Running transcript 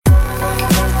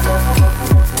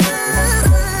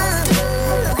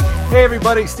Hey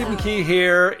everybody, Stephen Key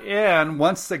here, and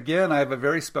once again I have a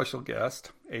very special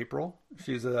guest, April.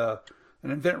 She's an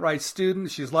InventRight student.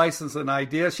 She's licensed in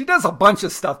IDEA. She does a bunch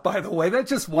of stuff, by the way. That's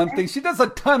just one thing. She does a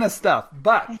ton of stuff,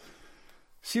 but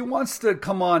she wants to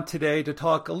come on today to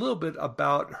talk a little bit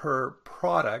about her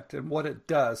product and what it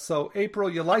does. So April,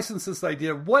 you licensed this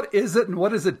IDEA. What is it and what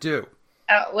does it do?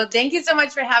 Well, thank you so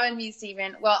much for having me,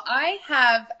 Stephen. Well, I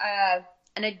have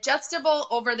an adjustable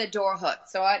over-the-door hook.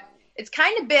 So it's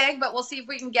kind of big, but we'll see if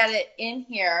we can get it in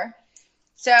here.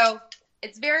 So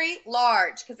it's very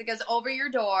large because it goes over your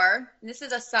door. And this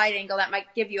is a side angle that might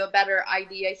give you a better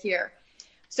idea here.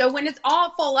 So when it's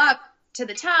all full up to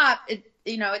the top,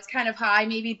 it's kind of high,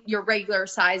 maybe your regular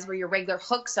size where your regular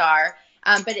hooks are.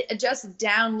 But it adjusts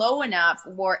down low enough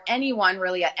where anyone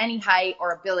really at any height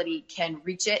or ability can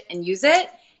reach it and use it.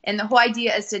 And the whole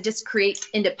idea is to just create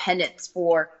independence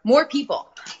for more people.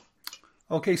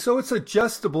 Okay, so it's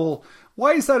adjustable.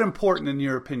 Why is that important in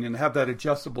your opinion, to have that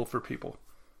adjustable for people?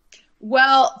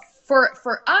 Well,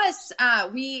 for us,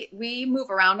 we move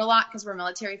around a lot because we're a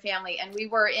military family, and we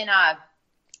were in a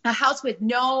house with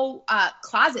no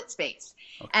closet space.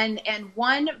 Okay. And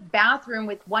one bathroom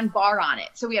with one bar on it.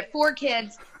 So we had 4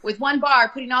 kids with one bar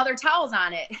putting all their towels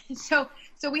on it. So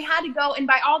we had to go and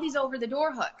buy all these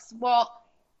over-the-door hooks. Well,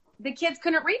 the kids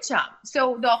couldn't reach them.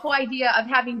 So the whole idea of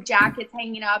having jackets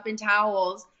hanging up and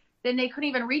towels, then they couldn't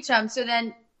even reach them. So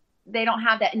then they don't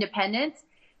have that independence.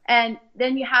 And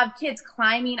then you have kids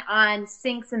climbing on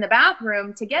sinks in the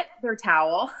bathroom to get their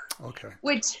towel, okay,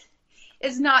 which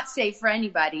is not safe for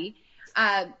anybody.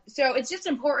 So it's just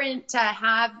important to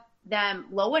have them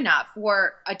low enough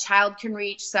where a child can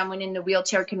reach, someone in the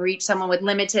wheelchair can reach, someone with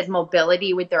limited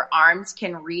mobility with their arms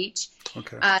can reach.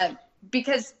 Okay.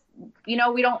 Because we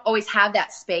don't always have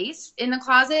that space in the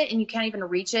closet, and you can't even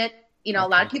reach it. Okay. A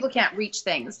lot of people can't reach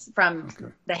things from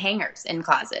the hangers in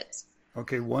closets.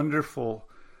 Okay, wonderful.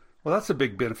 Well, that's a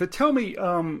big benefit. Tell me,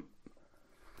 do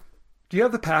you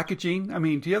have the packaging?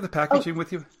 Do you have the packaging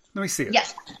with you? Let me see it.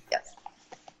 Yes.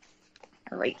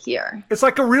 Right here. It's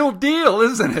like a real deal,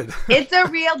 isn't it? It's a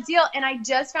real deal. And I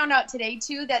just found out today,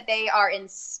 too, that they are in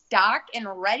stock and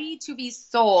ready to be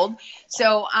sold.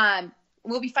 So,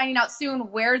 we'll be finding out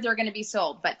soon where they're going to be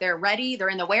sold, but they're ready. They're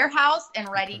in the warehouse and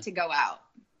ready to go out.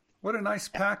 What a nice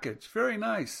package. Very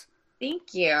nice.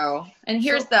 Thank you. And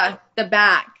here's the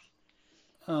back.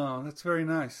 Oh, that's very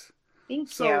nice. Thank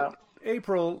you. So,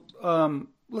 April,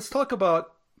 let's talk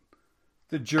about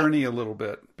the journey a little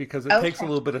bit, because it takes a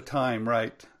little bit of time,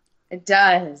 right? It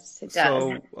does. It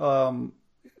does. So,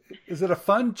 is it a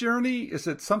fun journey? Is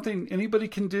it something anybody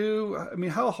can do?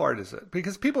 How hard is it?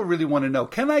 Because people really want to know,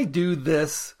 can I do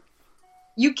this?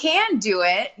 You can do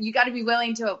it. You got to be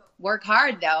willing to work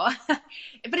hard, though.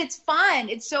 But it's fun.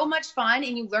 It's so much fun,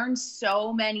 and you learn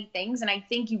so many things. And I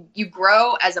think you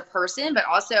grow as a person, but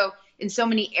also in so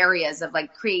many areas of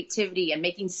like creativity and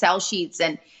making sell sheets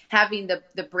and having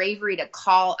the bravery to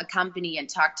call a company and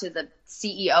talk to the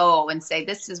CEO and say,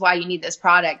 this is why you need this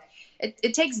product.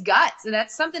 It takes guts, and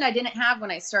that's something I didn't have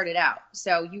when I started out.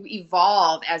 So you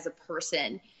evolve as a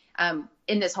person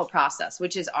in this whole process,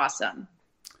 which is awesome.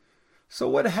 So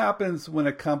what happens when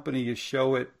a company, you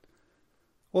show it?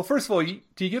 Well, first of all,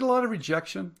 do you get a lot of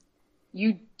rejection?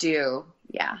 You do,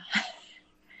 yeah.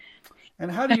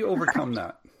 And how do you overcome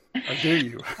that? Or do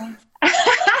you?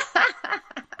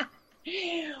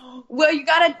 Well, you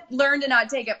got to learn to not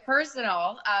take it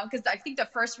personal, because I think the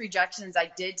first rejections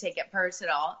I did take it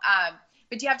personal.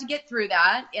 But you have to get through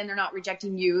that, and they're not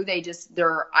rejecting you.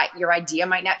 Your idea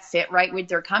might not fit right with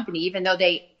their company, even though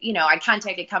I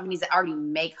contacted companies that already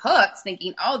make hooks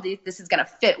thinking, oh, this is going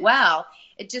to fit well.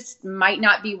 It just might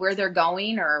not be where they're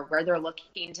going or where they're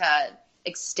looking to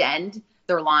extend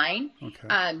their line.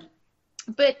 Okay.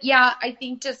 But yeah, I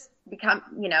think just become,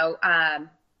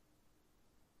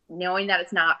 knowing that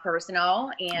it's not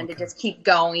personal, and to just keep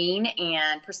going,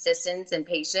 and persistence and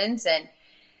patience.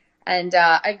 And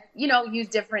I've,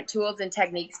 used different tools and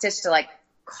techniques just to like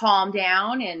calm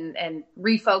down and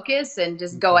refocus and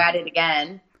just go at it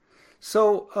again.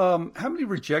 So how many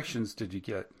rejections did you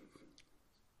get?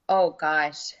 Oh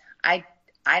gosh, I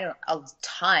don't, a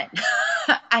ton.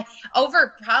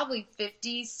 Over probably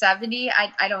 50, 70.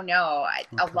 I don't know.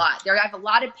 A lot. I have a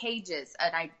lot of pages,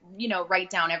 and I, write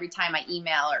down every time I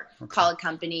email or call a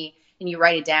company, and you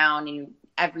write it down, and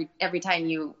every time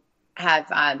you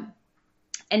have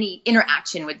any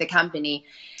interaction with the company.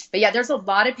 But yeah, there's a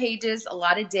lot of pages, a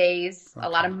lot of days, a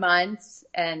lot of months,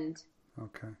 and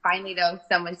finally though,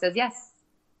 someone says yes.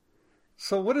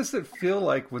 So what does it feel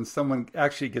like when someone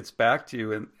actually gets back to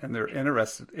you and they're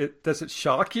interested? Does it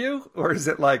shock you, or is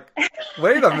it like,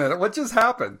 wait a minute, what just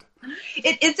happened?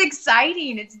 It's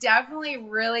exciting. It's definitely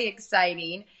really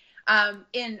exciting.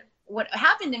 And what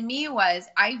happened to me was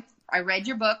I read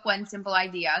your book, One Simple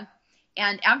Idea.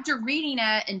 And after reading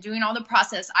it and doing all the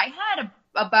process, I had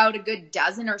about a good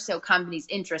dozen or so companies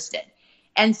interested.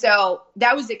 And so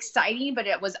that was exciting, but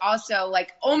it was also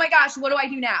like, oh my gosh, what do I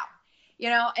do now?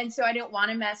 And so I didn't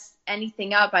want to mess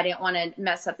anything up. I didn't want to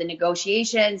mess up the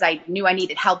negotiations. I knew I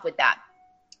needed help with that.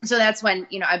 So that's when,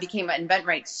 I became an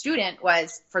InventRight student,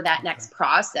 was for that next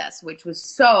process, which was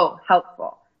so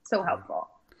helpful. So helpful.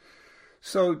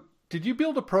 So did you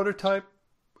build a prototype?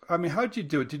 I mean, how did you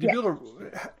do it? Did you build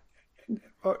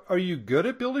are you good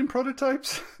at building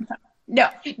prototypes? No.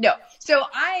 So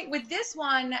with this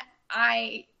one,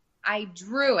 I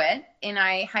drew it, and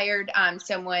I hired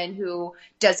someone who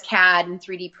does CAD and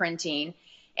 3D printing.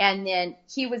 And then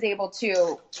he was able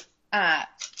to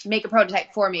make a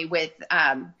prototype for me with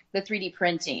the 3D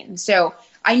printing. So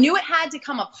I knew it had to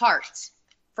come apart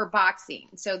for boxing.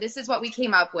 So this is what we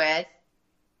came up with.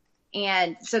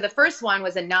 And so the first one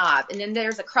was a knob, and then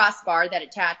there's a crossbar that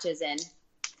attaches in,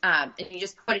 and you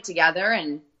just put it together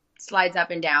and slides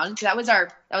up and down. So that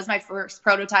was my first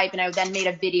prototype. And I then made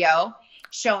a video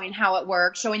showing how it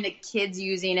worked, showing the kids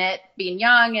using it, being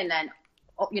young, and then,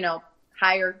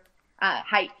 higher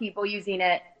height people using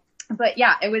it. But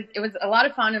yeah, it was a lot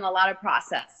of fun and a lot of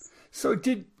process. So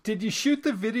did you shoot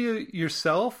the video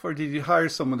yourself, or did you hire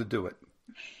someone to do it?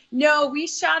 No, we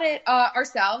shot it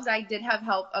ourselves. I did have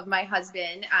help of my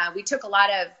husband. We took a lot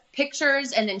of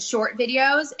pictures and then short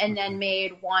videos, and then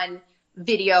made one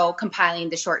video compiling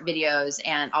the short videos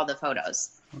and all the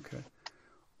photos. Okay.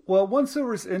 Well, once there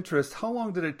was interest, how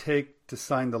long did it take to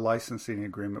sign the licensing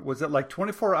agreement? Was it like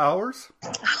 24 hours?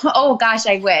 Oh, gosh,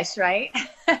 I wish, right?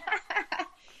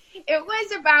 It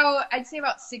was I'd say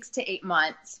about 6 to 8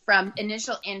 months from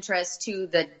initial interest to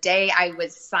the day I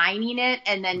was signing it,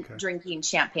 and then drinking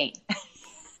champagne.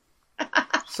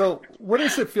 So what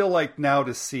does it feel like now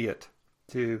to see it?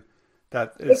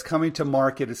 That it's coming to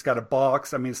market, it's got a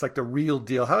box. I mean, it's like the real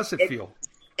deal. How does it feel?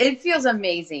 It feels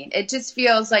amazing. It just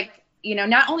feels like,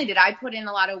 not only did I put in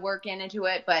a lot of work into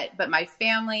it, but my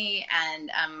family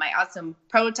and my awesome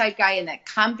prototype guy and the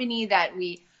company that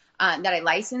I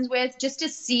licensed with, just to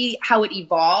see how it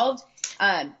evolved.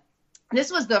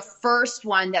 This was the first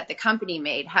one that the company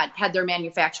made, had their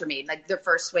manufacturer made, like their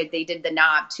first way they did the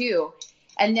knob too.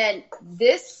 And then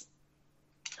this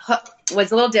hook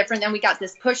was a little different. Then we got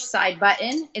this push side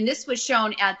button, and this was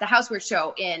shown at the Houseware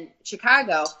Show in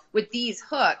Chicago with these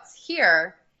hooks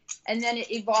here. And then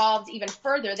it evolved even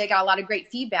further. They got a lot of great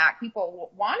feedback.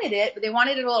 People wanted it, but they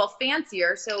wanted it a little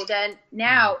fancier. So then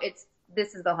now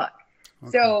this is the hook.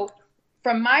 Okay. So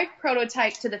from my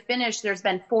prototype to the finish, there's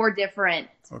been 4 different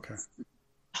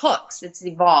hooks. It's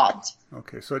evolved.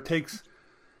 Okay. So it takes,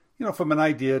 from an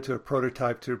idea to a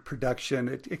prototype to production,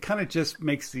 it kind of just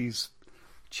makes these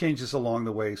changes along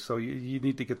the way. So you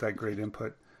need to get that great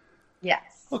input. Yes.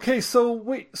 Okay. So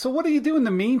what do you do in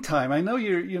the meantime? I know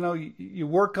you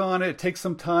work on it. It takes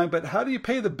some time, but how do you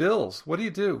pay the bills? What do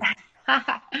you do?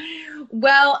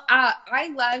 Well,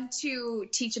 I love to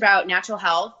teach about natural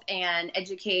health and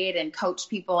educate and coach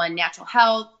people in natural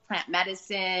health, plant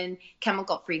medicine,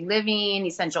 chemical-free living,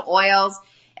 essential oils.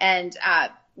 And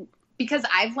because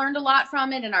I've learned a lot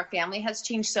from it, and our family has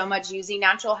changed so much using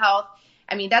natural health,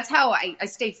 I mean, that's how I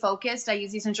stay focused. I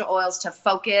use essential oils to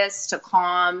focus, to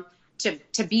calm,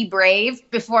 to be brave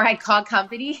before I call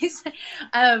companies.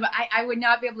 I would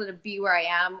not be able to be where I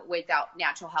am without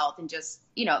natural health and just,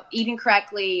 eating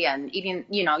correctly and eating,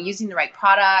 using the right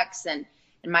products and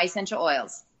my essential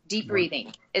oils. Deep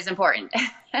breathing is important.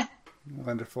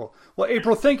 Wonderful. Well,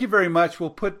 April, thank you very much. We'll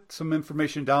put some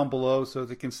information down below so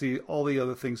they can see all the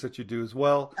other things that you do as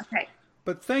well. Okay.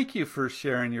 But thank you for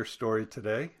sharing your story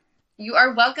today. You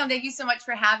are welcome. Thank you so much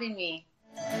for having me.